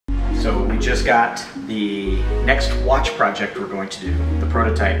So we just got the next watch project we're going to do. The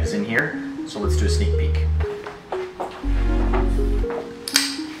prototype is in here, so let's do a sneak peek.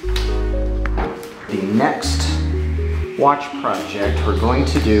 The next watch project we're going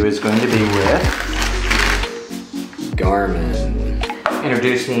to do is going to be with Garmin.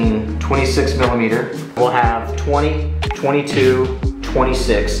 Introducing 26 millimeter. We'll have 20, 22,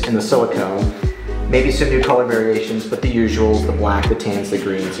 26 in the silicone. Maybe some new color variations, but the usuals, the black, the tans, the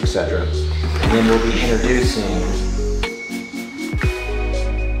greens, etc. And then we'll be introducing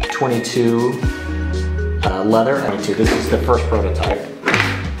 22 leather. 22, this is the first prototype.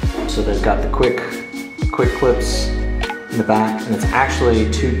 So they've got the quick clips in the back, and it's actually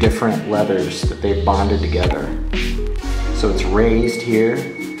two different leathers that they've bonded together. So it's raised here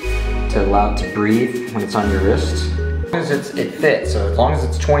to allow it to breathe when it's on your wrist. As long as it fits, so as long as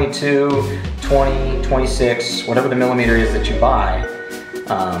it's 22, 20, 26, whatever the millimeter is that you buy,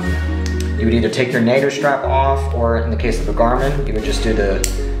 you would either take your NATO strap off, or in the case of a Garmin, you would just do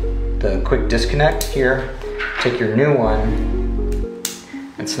the quick disconnect here, take your new one,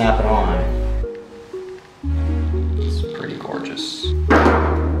 and snap it on. It's pretty gorgeous.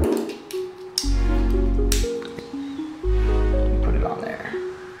 Put it on there.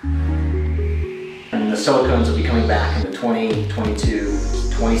 And the silicones will be coming back in the 20, 22,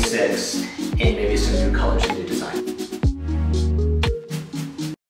 26, and maybe some new colors and new designs.